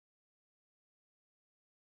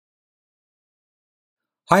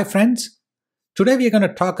Hi friends, today we are going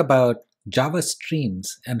to talk about Java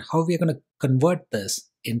streams and how we are going to convert this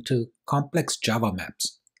into complex Java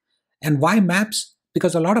maps. And why maps?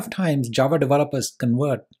 Because a lot of times Java developers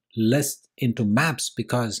convert lists into maps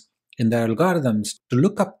because in their algorithms to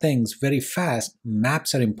look up things very fast,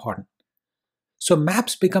 maps are important. So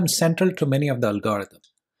maps become central to many of the algorithms.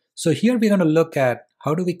 So here we're going to look at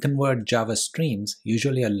how do we convert Java streams,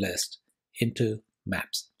 usually a list, into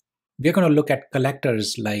maps. We're going to look at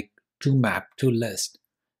collectors like toMap, toList,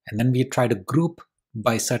 and then we try to group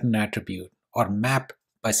by certain attribute or map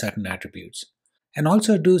by certain attributes, and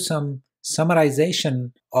also do some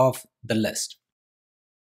summarization of the list.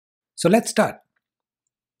 So let's start.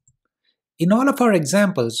 In all of our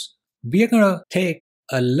examples, we are going to take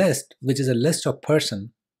a list, which is a list of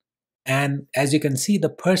person, and as you can see, the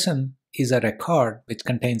person is a record which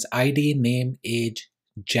contains ID, name, age,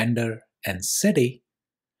 gender, and city.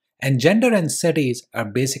 And gender and cities are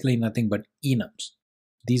basically nothing but enums.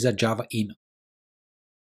 These are Java enums.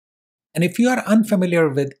 And if you are unfamiliar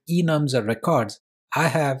with enums or records, I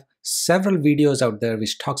have several videos out there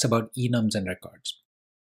which talks about enums and records.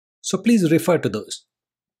 So please refer to those.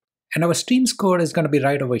 And our streams code is going to be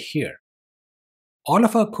right over here. All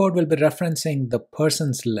of our code will be referencing the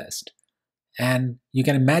persons list. And you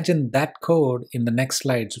can imagine that code in the next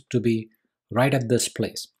slides to be right at this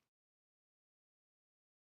place.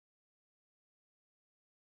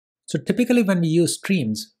 So typically when we use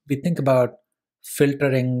streams, we think about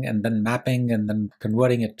filtering and then mapping and then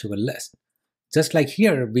converting it to a list. Just like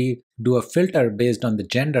here, we do a filter based on the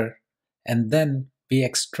gender, and then we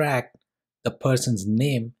extract the person's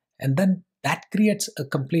name, and then that creates a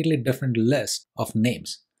completely different list of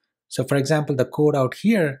names. So for example, the code out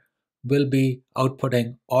here will be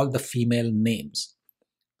outputting all the female names.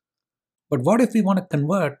 But what if we want to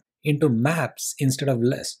convert into maps instead of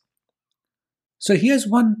lists? So here's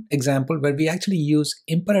one example where we actually use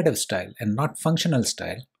imperative style and not functional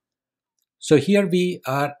style. So here we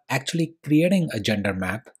are actually creating a gender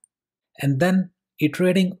map and then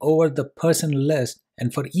iterating over the person list,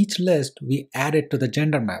 and for each list we add it to the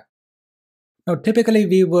gender map. Now typically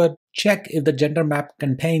we would check if the gender map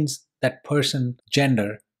contains that person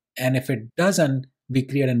gender, and if it doesn't, we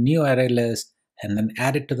create a new array list and then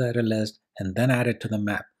add it to the array list and then add it to the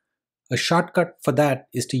map. A shortcut for that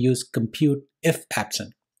is to use compute if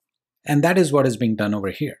absent. And that is what is being done over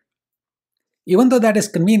here. Even though that is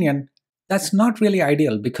convenient, that's not really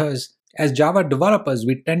ideal because as Java developers,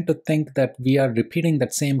 we tend to think that we are repeating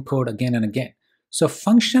that same code again and again. So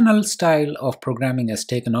functional style of programming has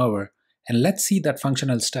taken over, and let's see that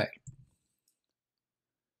functional style.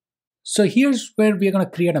 So here's where we're going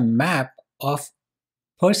to create a map of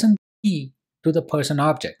person key to the person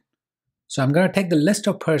object. So I'm going to take the list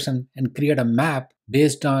of person and create a map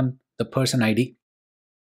based on the person ID.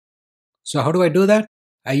 So how do I do that?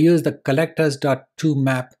 I use the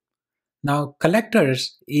collectors.toMap. Now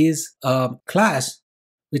collectors is a class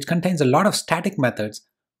which contains a lot of static methods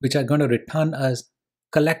which are going to return us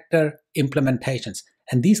collector implementations.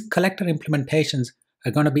 And these collector implementations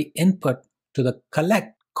are going to be input to the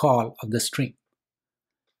collect call of the stream.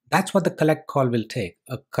 That's what the collect call will take,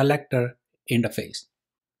 a collector interface.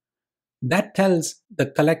 That tells the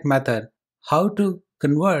collect method how to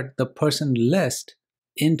convert the person list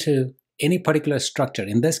into any particular structure.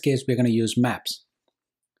 In this case, we're going to use maps.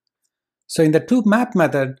 So in the toMap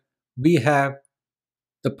method, we have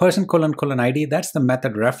the person : ID. That's the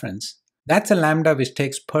method reference. That's a lambda which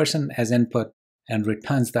takes person as input and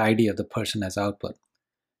returns the ID of the person as output.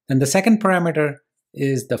 Then the second parameter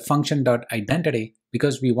is the function.identity.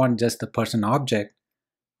 Because we want just the person object,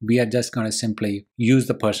 we are just going to simply use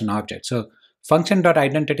the person object. So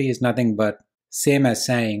function.identity is nothing but same as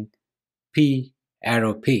saying p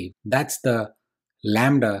arrow p. That's the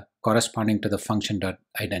lambda corresponding to the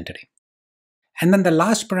function.identity. And then the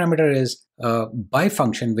last parameter is a by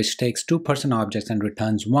function which takes two person objects and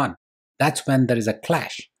returns one. That's when there is a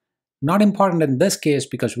clash. Not important in this case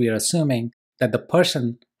because we are assuming that the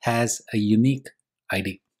person has a unique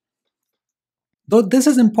ID. Though this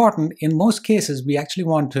is important, in most cases we actually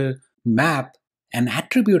want to map an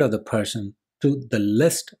attribute of the person to the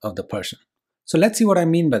list of the person. So let's see what I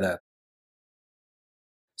mean by that.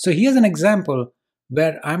 So here's an example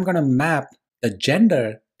where I'm going to map the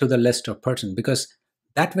gender to the list of person, because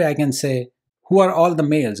that way I can say who are all the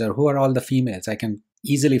males or who are all the females. I can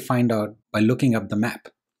easily find out by looking up the map.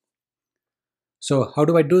 So how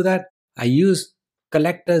do I do that? I use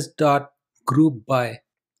collectors.groupBy.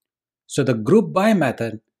 So the groupBy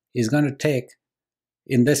method is going to take,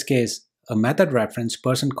 in this case, a method reference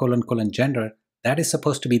person : gender. That is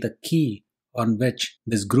supposed to be the key on which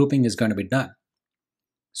this grouping is going to be done.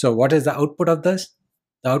 So what is the output of this?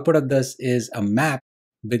 The output of this is a map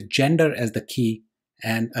with gender as the key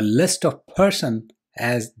and a list of person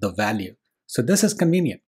as the value. So this is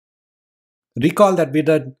convenient. Recall that we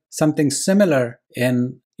did something similar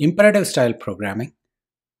in imperative style programming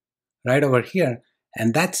right over here,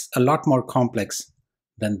 and that's a lot more complex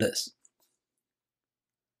than this.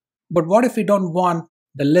 But what if we don't want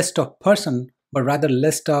the list of person, but rather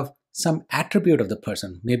list of some attribute of the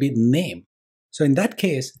person, maybe name? So in that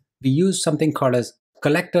case, we use something called as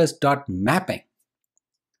collectors.mapping.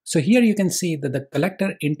 So here you can see that the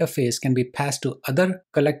collector interface can be passed to other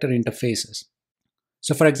collector interfaces.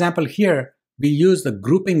 So for example, here we use the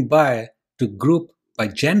grouping by to group by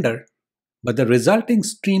gender, but the resulting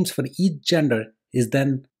streams for each gender is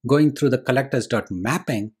then going through the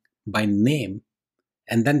collectors.mapping by name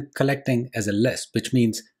and then collecting as a list, which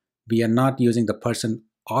means we are not using the person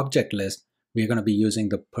object list, we're going to be using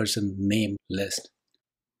the person name list.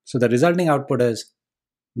 So the resulting output is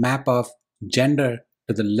map of gender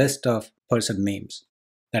to the list of person names.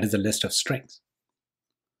 That is the list of strings.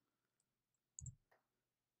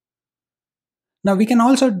 Now we can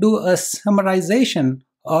also do a summarization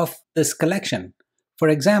of this collection. For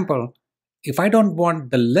example, if I don't want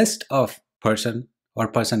the list of person or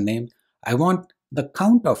person name, I want the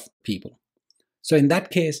count of people. So in that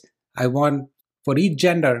case, I want for each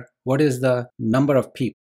gender, what is the number of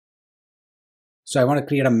people? So I want to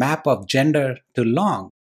create a map of gender to long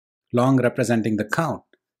representing the count.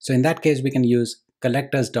 So in that case, we can use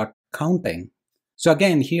collectors.counting. So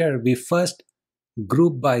again, here we first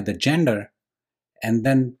group by the gender, and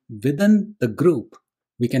then within the group,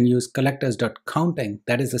 we can use collectors.counting.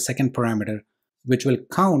 That is the second parameter, which will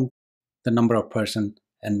count the number of person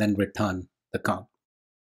and then return the count.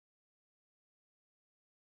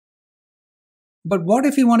 But what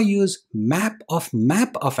if we want to use map of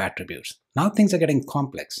attributes? Now things are getting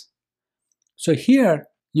complex. So here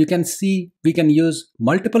you can see we can use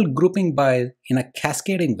multiple grouping by in a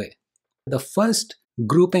cascading way. The first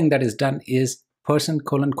grouping that is done is person :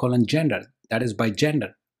 gender, that is by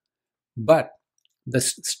gender. But the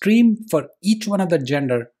stream for each one of the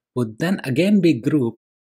gender would then again be grouped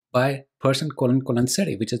by person :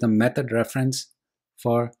 city, which is the method reference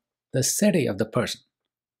for the city of the person.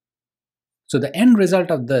 So the end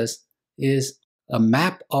result of this is a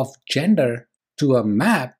map of gender to a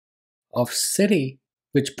map of city,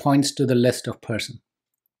 which points to the list of person.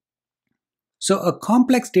 So a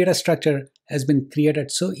complex data structure has been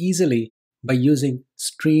created so easily by using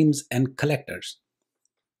streams and collectors.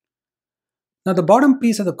 Now the bottom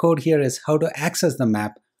piece of the code here is how to access the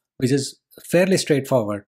map, which is fairly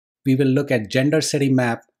straightforward. We will look at gender city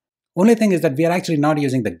map. Only thing is that we are actually not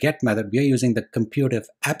using the get method, we are using the compute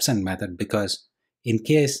absent method, because in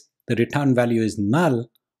case the return value is null,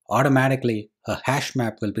 automatically a hash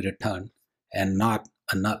map will be returned and not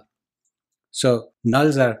a null. So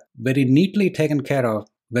nulls are very neatly taken care of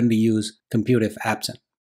when we use compute absent.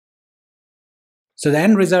 So the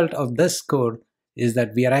end result of this code is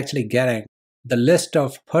that we are actually getting the list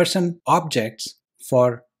of person objects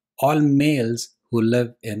for all males who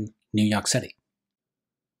live in New York City.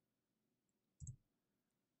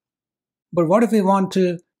 But what if we want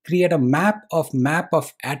to create a map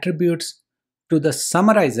of attributes to the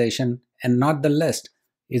summarization and not the list?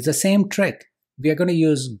 It's the same trick. We are going to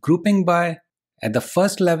use grouping by at the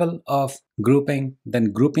first level of grouping,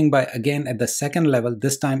 then grouping by again at the second level,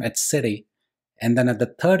 this time at city, and then at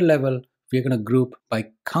the third level, we're going to group by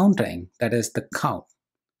counting, that is the count.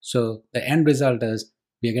 So the end result is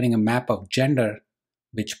we're getting a map of gender,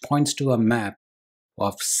 which points to a map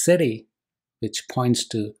of city, which points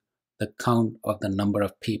to the count of the number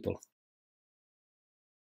of people.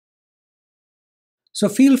 So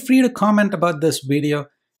feel free to comment about this video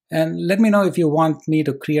and let me know if you want me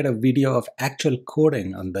to create a video of actual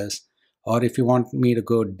coding on this, or if you want me to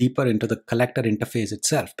go deeper into the collector interface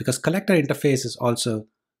itself, because collector interface is also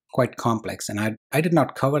quite complex and I did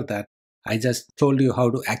not cover that. I just told you how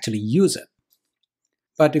to actually use it.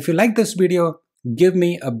 But if you like this video, give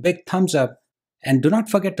me a big thumbs up and do not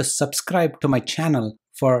forget to subscribe to my channel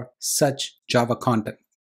for such Java content.